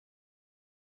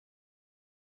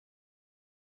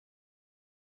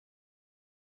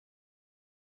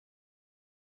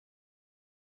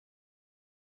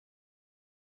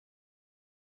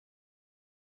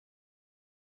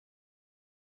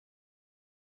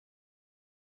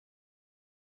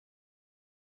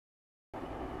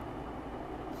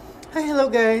Hi,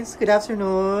 hello guys. Good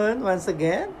afternoon once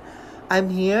again. I'm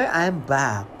here. I'm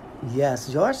back. Yes,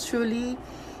 yours truly,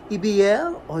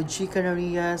 EBL or G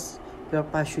Canarias, your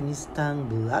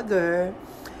passionistang vlogger.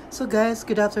 So guys,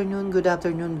 good afternoon, good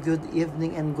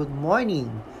evening, and good morning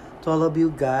to all of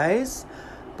you guys.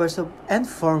 First and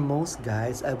foremost,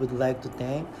 guys, I would like to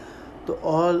thank to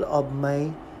all of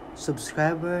my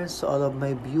subscribers, to all of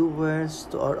my viewers,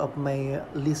 to all of my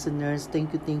listeners.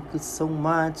 Thank you so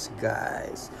much,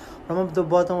 guys. From the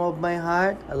bottom of my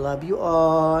heart, I love you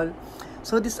all.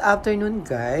 So this afternoon,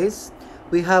 guys,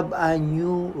 we have a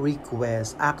new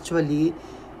request. Actually,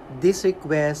 this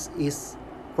request is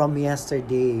from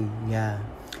yesterday. Yeah.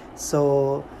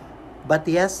 So, but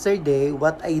yesterday,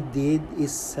 what I did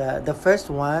is the first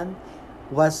one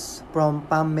was from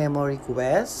Pam Memo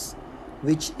Request,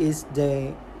 which is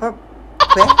the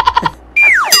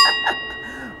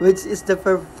which is the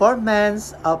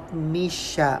performance of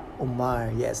Misha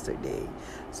Umar yesterday.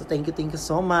 So thank you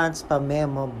so much,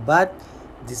 Pamemo. But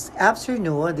this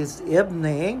afternoon, this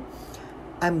evening,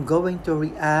 I'm going to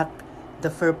react the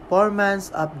performance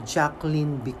of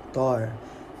JACLYN Victor.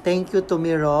 Thank you to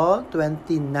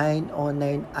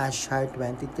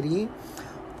Miril2909Ashar33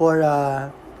 for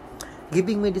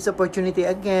giving me this opportunity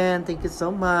again. Thank you so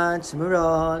much,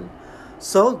 Mirol.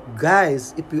 So,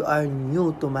 guys, if you are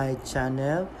new to my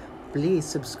channel, please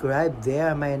subscribe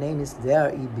there. My name is there,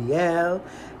 EBL.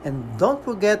 And don't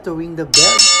forget to ring the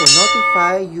bell to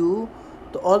notify you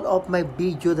to all of my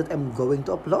video that I'm going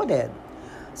to upload it.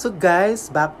 So,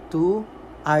 guys, back to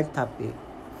our topic.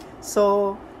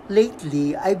 So,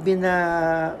 lately, I've been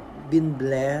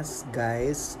blessed,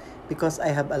 guys, because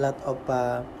I have a lot of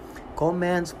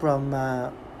comments from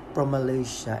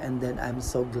Malaysia, and then I'm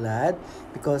so glad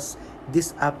because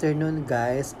this afternoon,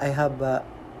 guys, I have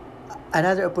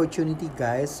another opportunity,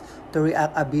 guys, to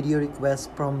react a video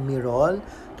request from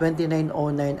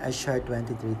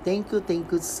Miril2909Ashar33. Thank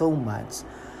you so much.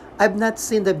 I've not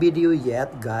seen the video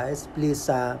yet, guys. Please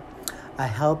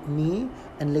help me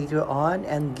and later on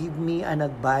and give me an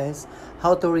advice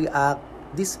how to react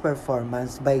this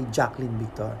performance by JACLYN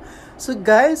Victor. So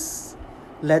guys,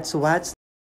 let's watch.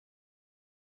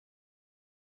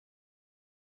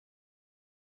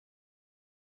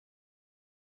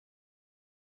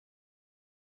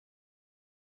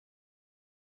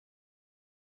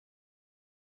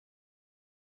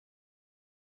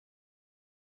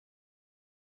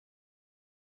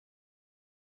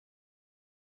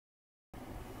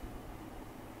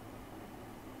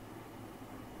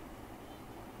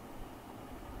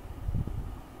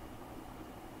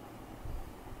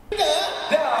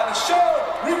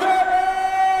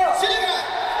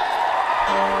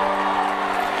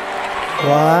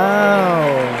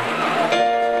 Wow!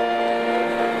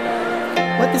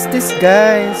 What is this,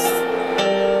 guys?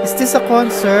 Is this a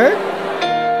concert?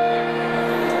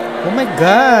 Oh my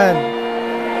god!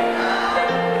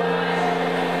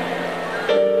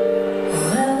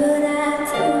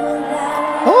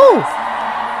 Oh!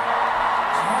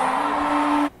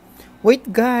 Wait,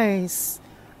 guys.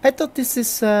 I thought this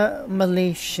is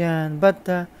Malaysian, but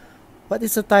what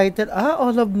is the title?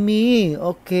 All of Me.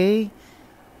 Okay.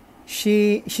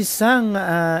 She sang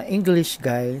English,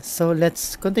 guys. So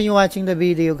let's continue watching the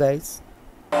video, guys.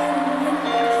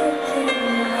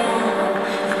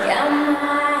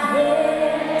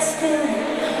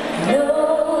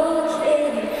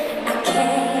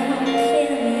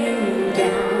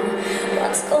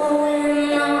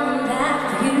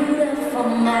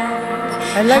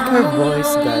 I like her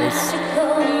voice, guys.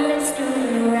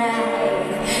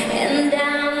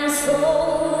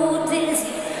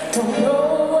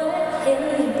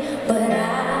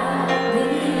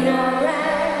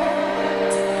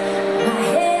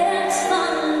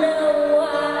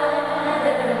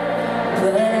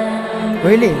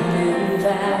 Really?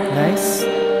 Nice.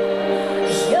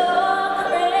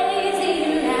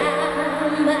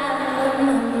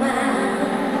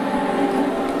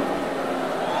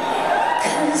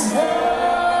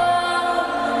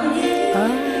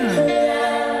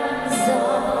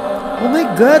 Oh my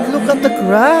god, look at the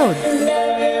crowd.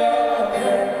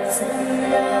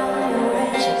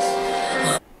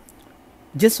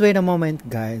 Just wait a moment,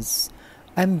 guys.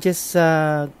 I'm just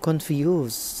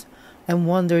confused. I'm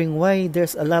wondering why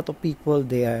there's a lot of people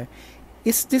there.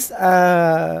 Is this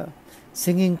a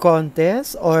singing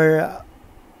contest or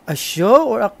a show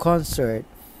or a concert?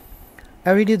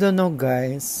 I really don't know,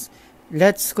 guys.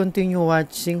 Let's continue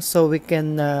watching so we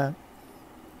can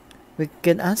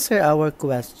answer our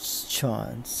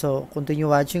question. So continue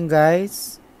watching,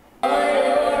 guys.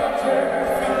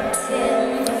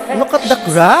 Look at the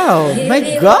crowd. My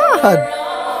god.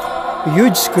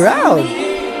 Huge crowd.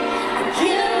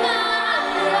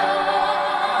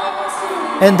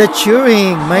 And the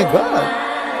cheering, my God.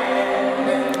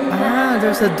 Ah,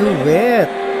 there's a duet.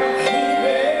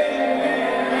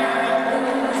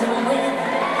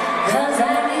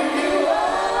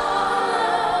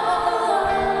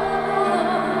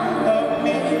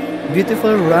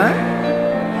 Beautiful run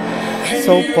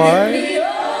so far.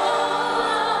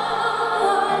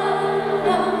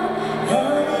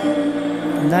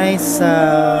 Nice.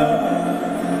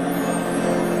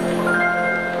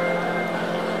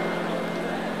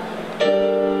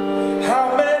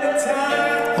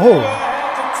 Oh.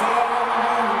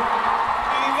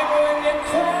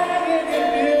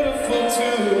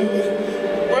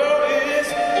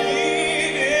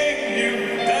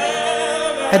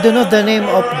 I don't know the name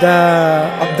of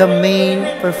the main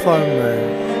performer.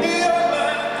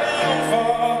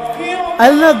 I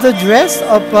love the dress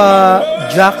of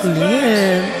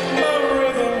JACLYN.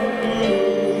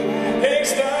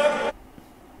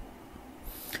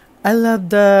 I love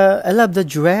the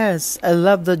dress. I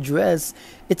love the dress.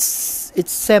 It's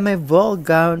semi-vogue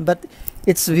gown, but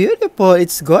it's beautiful.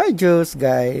 It's gorgeous,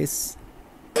 guys.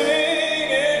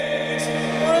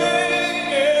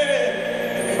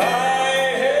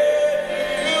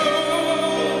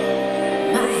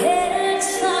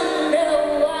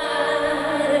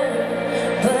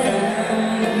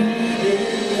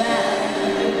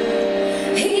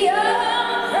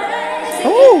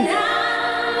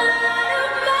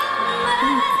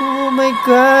 Oh my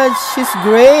God, she's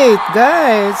great,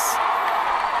 guys.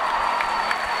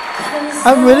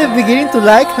 I'm really beginning to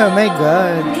like her, my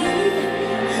God.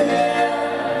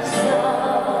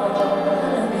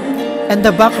 And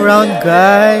the background,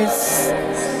 guys,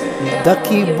 the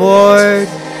keyboard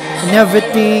and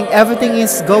everything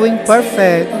is going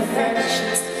perfect.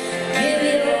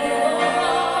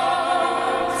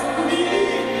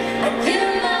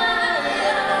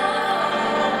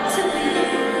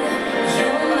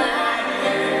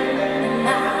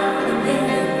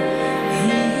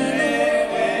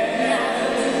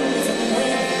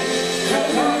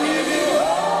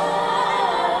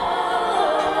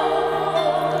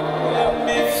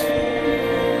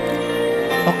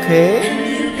 Okay.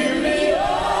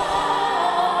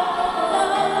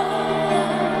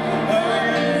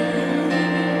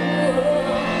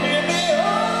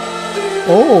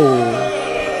 Oh.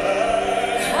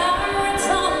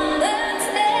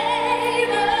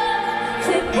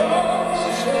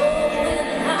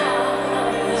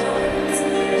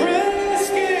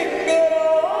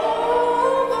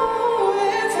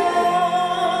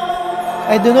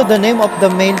 I don't know the name of the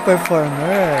main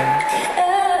performer.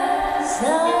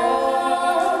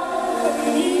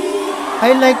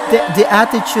 I like the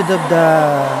attitude of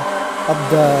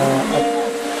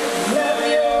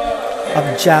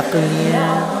JACLYN,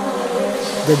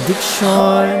 the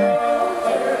diction,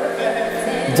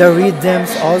 the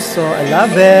rhythms also. I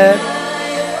love it.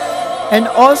 And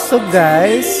also,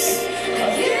 guys,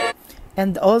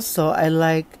 I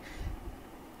like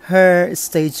her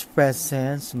stage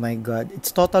presence. My God,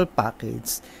 it's total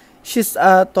package. She's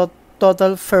a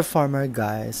total performer,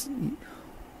 guys.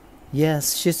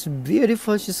 Yes, she's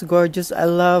beautiful. She's gorgeous. I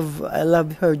love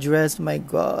her dress. My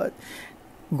God,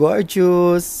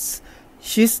 gorgeous.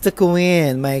 She's the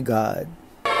queen. My God.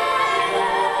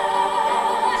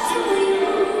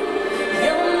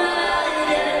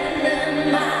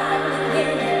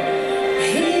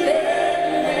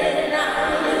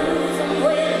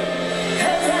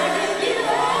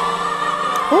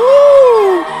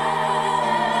 Ooh.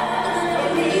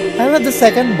 I love the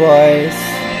second voice.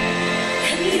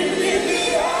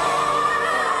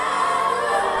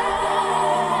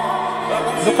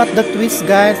 Look at the twist,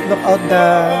 guys. Look out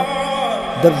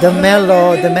the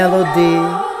melody,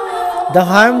 the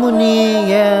harmony.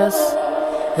 Yes,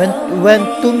 when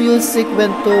two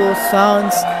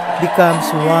sounds becomes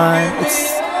one, it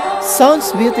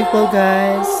sounds beautiful,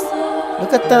 guys.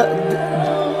 Look at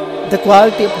the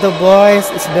quality of the voice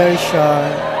is very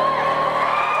sharp.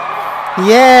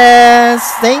 Yes,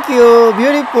 thank you,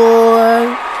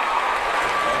 beautiful.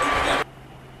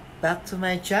 Back to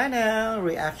my channel,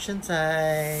 reaction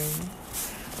time.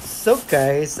 So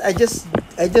guys, I just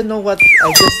don't know what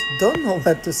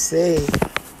to say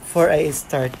before I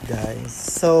start, guys.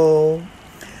 So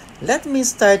let me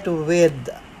start with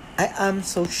I am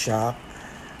so shocked.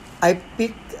 I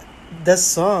picked the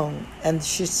song and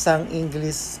she sang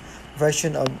English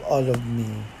version of All of Me.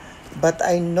 But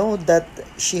I know that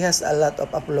she has a lot of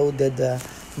uploaded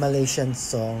Malaysian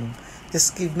song.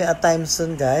 Just give me a time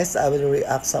soon, guys. I will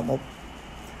react some of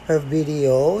her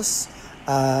videos,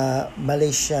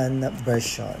 Malaysian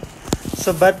version.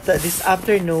 So, but this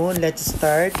afternoon, let's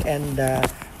start and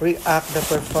react the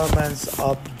performance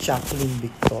of JACLYN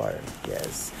Victor.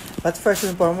 Yes. But first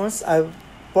and foremost, I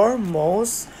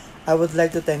would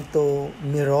like to thank to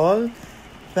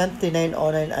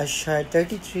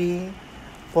Miril2909Ashar33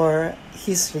 for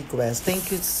his request.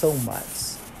 Thank you so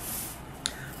much.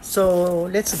 So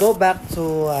let's go back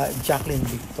to JACLYN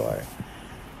Victor.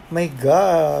 My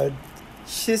God,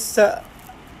 she's I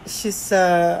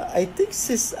think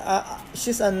she's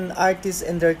an artist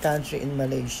in their country in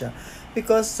Malaysia,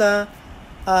 because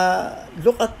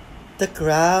look at the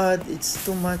crowd. It's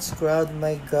too much crowd.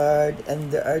 My God, and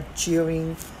they are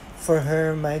cheering for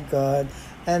her. My God,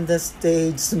 and the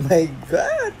stage. My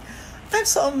God. I'm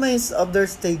so amazed of their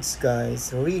stage,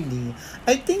 guys. Really.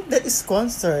 I think that is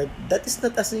concert. That is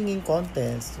not a singing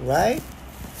contest, right?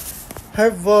 Her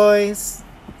voice,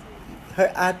 her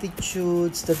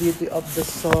attitudes, the beauty of the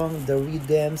song, the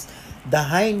rhythms, the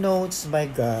high notes,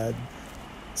 my God.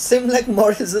 Same like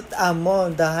Morissette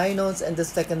Amon, the high notes and the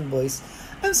second voice.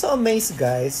 I'm so amazed,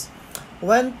 guys.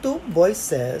 When two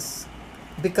voices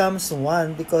becomes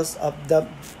one because of the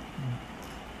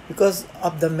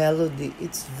melody.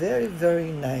 It's very,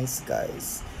 very nice,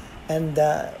 guys. And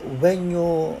when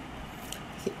you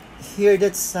hear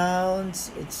that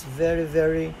sounds, it's very,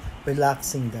 very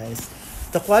relaxing, guys.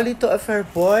 The quality of her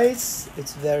voice,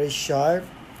 it's very sharp.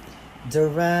 The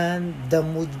run, the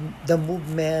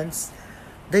movements,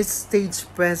 the stage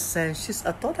presence. She's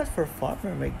a total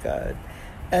performer, my God.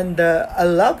 And I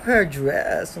love her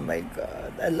dress. Oh my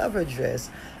God, I love her dress.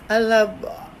 I love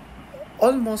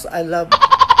almost. I love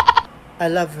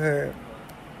her.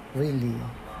 Really,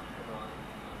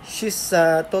 she's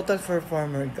a total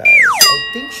performer, guys. I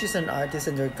think she's an artist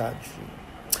in her country.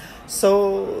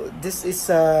 So this is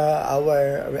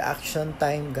our reaction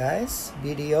time, guys,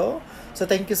 video. So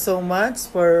thank you so much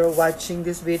for watching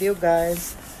this video,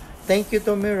 guys. Thank you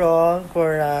to Mirol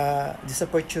for this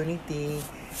opportunity.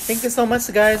 Thank you so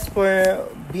much, guys, for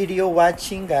video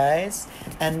watching, guys.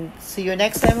 And see you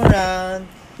next time around.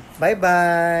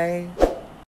 Bye-bye.